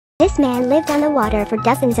This man lived on the water for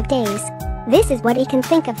dozens of days. This is what he can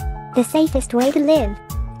think of. The safest way to live.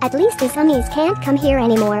 At least the zombies can't come here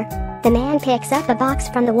anymore. The man picks up a box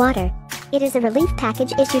from the water. It is a relief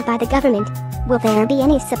package issued by the government. Will there be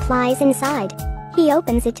any supplies inside? He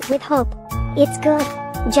opens it with hope. It's good.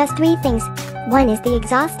 Just 3 things. One is the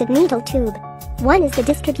exhausted needle tube. One is the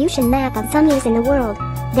distribution map of zombies in the world.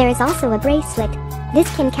 There is also a bracelet.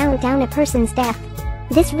 This can count down a person's death.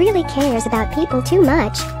 This really cares about people too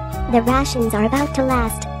much. The rations are about to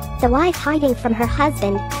last. The wife, hiding from her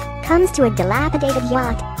husband, comes to a dilapidated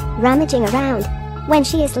yacht, rummaging around. When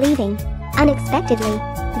she is leaving, unexpectedly,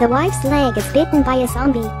 the wife's leg is bitten by a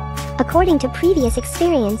zombie. According to previous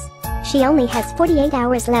experience, she only has 48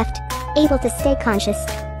 hours left, able to stay conscious.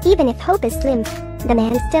 Even if hope is slim, the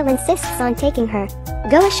man still insists on taking her.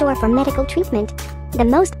 Go ashore for medical treatment. The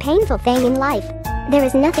most painful thing in life. There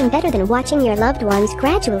is nothing better than watching your loved ones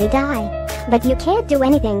gradually die. But you can't do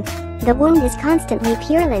anything. The wound is constantly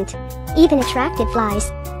purulent. Even attracted flies.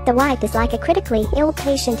 The wife is like a critically ill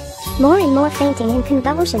patient, more and more fainting and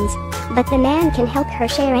convulsions. But the man can help her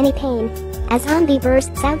share any pain. A zombie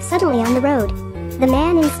bursts out suddenly on the road. The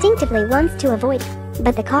man instinctively wants to avoid,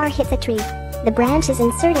 but the car hits a tree. The branches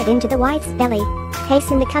inserted into the wife's belly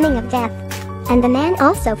hasten the coming of death. And the man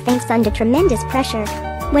also faints under tremendous pressure.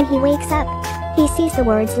 When he wakes up, he sees the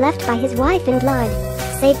words left by his wife in blood.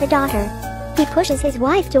 Save the daughter. He pushes his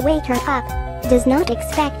wife to wake her up. Does not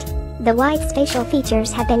expect. The wife's facial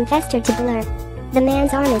features have been festered to blur. The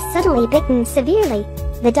man's arm is suddenly bitten severely.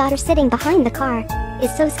 The daughter, sitting behind the car,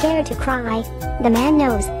 is so scared to cry. The man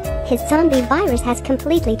knows. His zombie virus has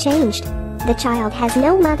completely changed. The child has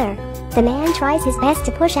no mother. The man tries his best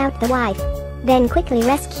to push out the wife, then quickly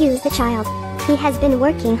rescues the child. He has been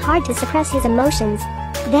working hard to suppress his emotions.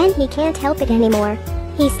 Then he can't help it anymore.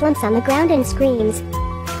 He slumps on the ground and screams.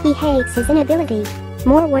 He hates his inability.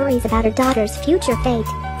 More worries about her daughter's future fate.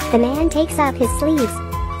 The man takes up his sleeves,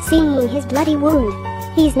 seeing his bloody wound.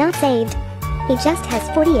 He's not saved. He just has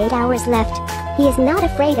 48 hours left. He is not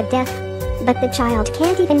afraid of death. But the child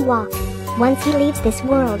can't even walk. Once he leaves this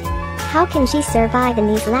world, how can she survive in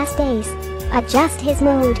these last days? Adjust his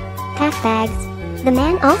mood. Pack bags. The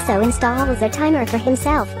man also installs a timer for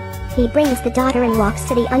himself. He brings the daughter and walks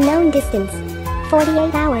to the unknown distance.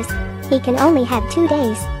 48 hours. He can only have 2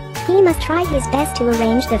 days. He must try his best to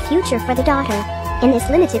arrange the future for the daughter. In this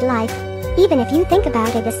limited life, even if you think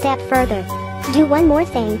about it a step further, do one more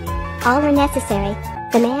thing. All are necessary.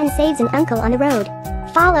 The man saves an uncle on the road.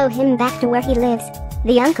 Follow him back to where he lives.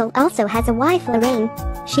 The uncle also has a wife, Lorraine.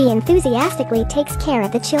 She enthusiastically takes care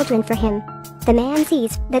of the children for him. The man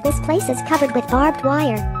sees that this place is covered with barbed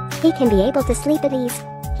wire. He can be able to sleep at ease.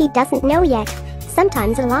 He doesn't know yet.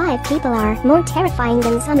 Sometimes alive people are more terrifying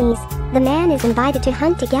than zombies. The man is invited to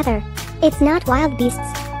hunt together. It's not wild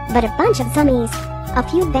beasts, but a bunch of zombies. A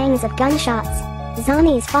few bangs of gunshots.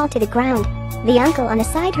 Zombies fall to the ground. The uncle on the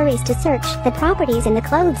side hurries to search the properties and the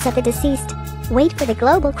clothes of the deceased. Wait for the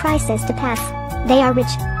global crisis to pass. They are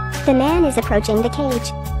rich. The man is approaching the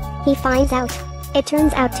cage. He finds out. It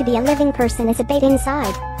turns out to be a living person as a bait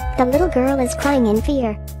inside. The little girl is crying in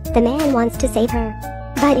fear. The man wants to save her,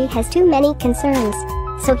 but he has too many concerns,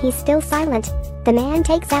 so he's still silent. The man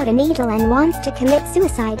takes out a needle and wants to commit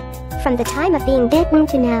suicide. From the time of being bitten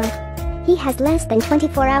to now, he has less than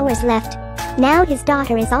 24 hours left. Now his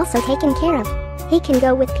daughter is also taken care of. He can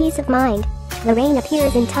go with peace of mind. Lorraine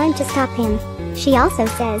appears in time to stop him. She also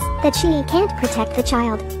says that she can't protect the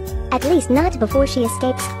child. At least not before she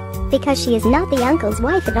escapes, because she is not the uncle's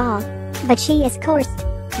wife at all. But she is coerced.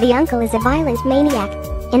 The uncle is a violent maniac.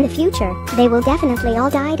 In the future, they will definitely all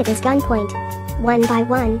die at his gunpoint. One by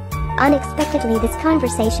one. Unexpectedly, this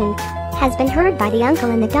conversation has been heard by the uncle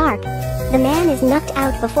in the dark. The man is knocked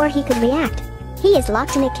out before he could react. He is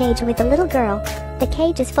locked in a cage with the little girl. The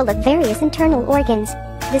cage is full of various internal organs.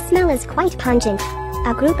 The smell is quite pungent.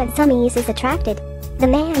 A group of zombies is attracted. The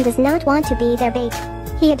man does not want to be their bait.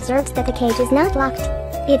 He observes that the cage is not locked.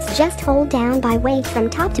 It's just held down by weight from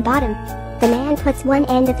top to bottom. The man puts one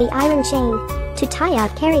end of the iron chain to tie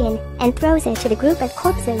out carrion and throws it to the group of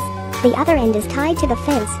corpses. The other end is tied to the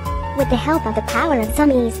fence with the help of the power of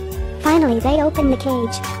zombies. Finally, they open the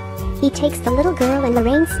cage. He takes the little girl and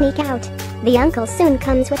Lorraine sneak out. The uncle soon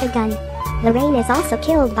comes with a gun. Lorraine is also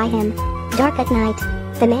killed by him. Dark at night.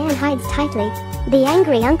 The man hides tightly. The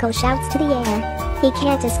angry uncle shouts to the air. He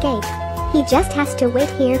can't escape. He just has to wait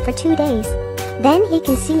here for 2 days. Then he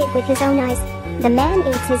can see it with his own eyes. The man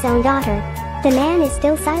eats his own daughter. The man is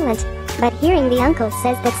still silent, but hearing the uncle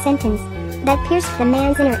says that sentence, that pierced the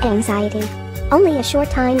man's inner anxiety. Only a short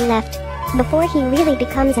time left before he really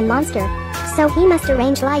becomes a monster, so he must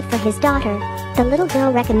arrange life for his daughter. The little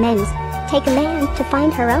girl recommends, take a man to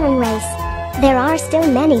find her own race. There are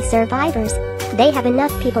still many survivors. They have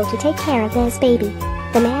enough people to take care of this baby.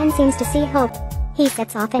 The man seems to see hope. He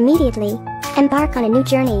sets off immediately, embark on a new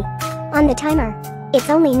journey. On the timer, it's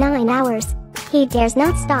only 9 hours. He dares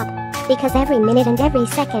not stop, because every minute and every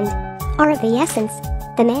second are of the essence.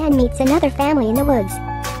 The man meets another family in the woods.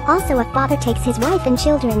 Also a father takes his wife and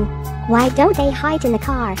children. Why don't they hide in the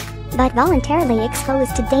car, but voluntarily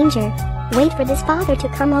exposed to danger? Wait for this father to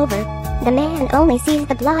come over. The man only sees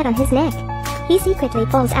the blood on his neck. He secretly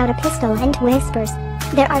pulls out a pistol and whispers,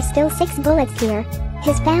 there are still 6 bullets here.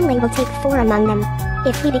 His family will take 4 among them.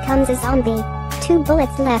 If he becomes a zombie, 2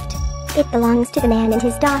 bullets left. It belongs to the man and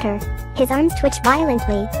his daughter. His arms twitch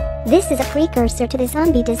violently. This is a precursor to the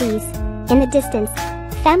zombie disease. In the distance,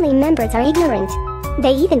 family members are ignorant.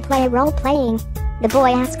 They even play role-playing. The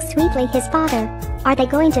boy asks sweetly his father, are they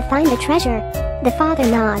going to find the treasure? The father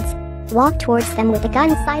nods. Walk towards them with a gun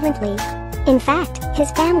silently. In fact,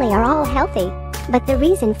 his family are all healthy. But the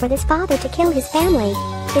reason for this father to kill his family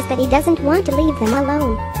is that he doesn't want to leave them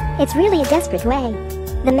alone. It's really a desperate way.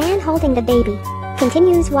 The man holding the baby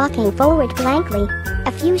continues walking forward blankly.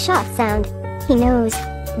 A few shots sound. He knows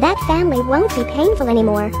that family won't be painful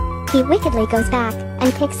anymore. He wickedly goes back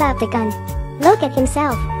and picks up the gun. Look at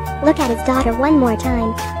himself. Look at his daughter one more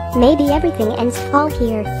time. Maybe everything ends all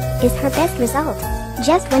here is her best result.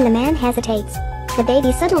 Just when the man hesitates, the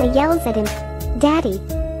baby suddenly yells at him, Daddy!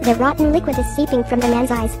 The rotten liquid is seeping from the man's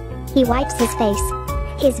eyes. He wipes his face.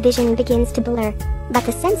 His vision begins to blur, but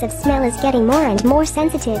the sense of smell is getting more and more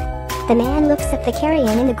sensitive. The man looks at the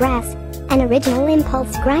carrion in the grass. An original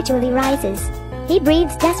impulse gradually rises. He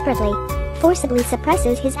breathes desperately, forcibly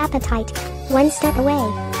suppresses his appetite. One step away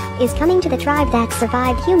is coming to the tribe that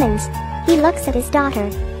survived humans. He looks at his daughter.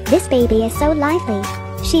 This baby is so lively.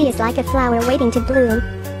 She is like a flower waiting to bloom.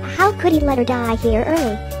 How could he let her die here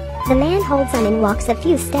early? The man holds on and walks a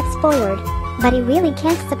few steps forward, but he really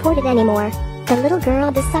can't support it anymore. The little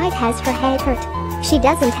girl beside has her head hurt. She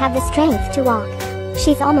doesn't have the strength to walk.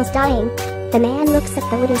 She's almost dying. The man looks at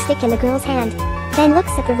the wooden stick in the girl's hand, then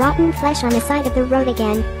looks at the rotten flesh on the side of the road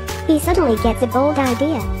again. He suddenly gets a bold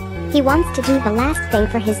idea. He wants to do the last thing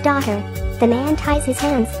for his daughter. The man ties his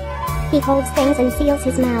hands. He holds things and seals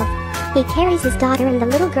his mouth. He carries his daughter and the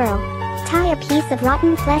little girl. Tie a piece of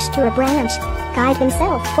rotten flesh to a branch. Guide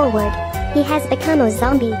himself forward. He has become a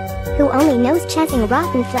zombie who only knows chasing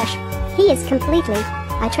rotten flesh. He is completely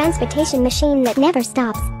a transportation machine that never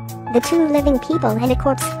stops. The 2 living people and a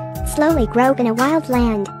corpse slowly grow in a wild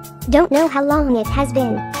land. Don't know how long it has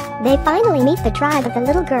been. They finally meet the tribe of the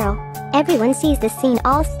little girl. Everyone sees this scene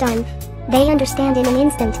all stunned. They understand in an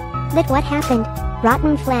instant that what happened,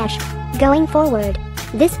 rotten flesh. Going forward,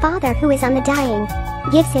 this father who is on the dying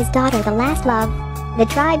gives his daughter the last love. The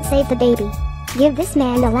tribe save the baby, give this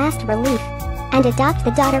man the last relief, and adopt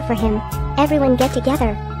the daughter for him. Everyone get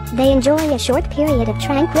together. They enjoy a short period of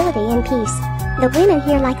tranquility and peace. The women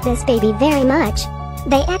here like this baby very much.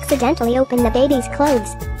 They accidentally open the baby's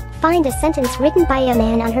clothes, find a sentence written by a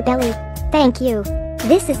man on her belly. Thank you.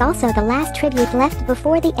 This is also the last tribute left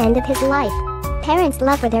before the end of his life. Parents'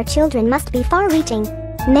 love for their children must be far-reaching.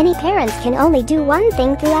 Many parents can only do one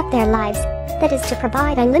thing throughout their lives, that is to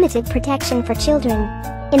provide unlimited protection for children.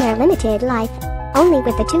 In their limited life, only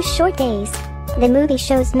with the 2 short days, the movie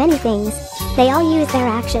shows many things. They all use their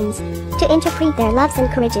actions to interpret their loves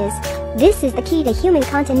and courages. This is the key to human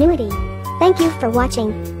continuity. Thank you for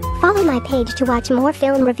watching. Follow my page to watch more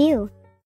film review.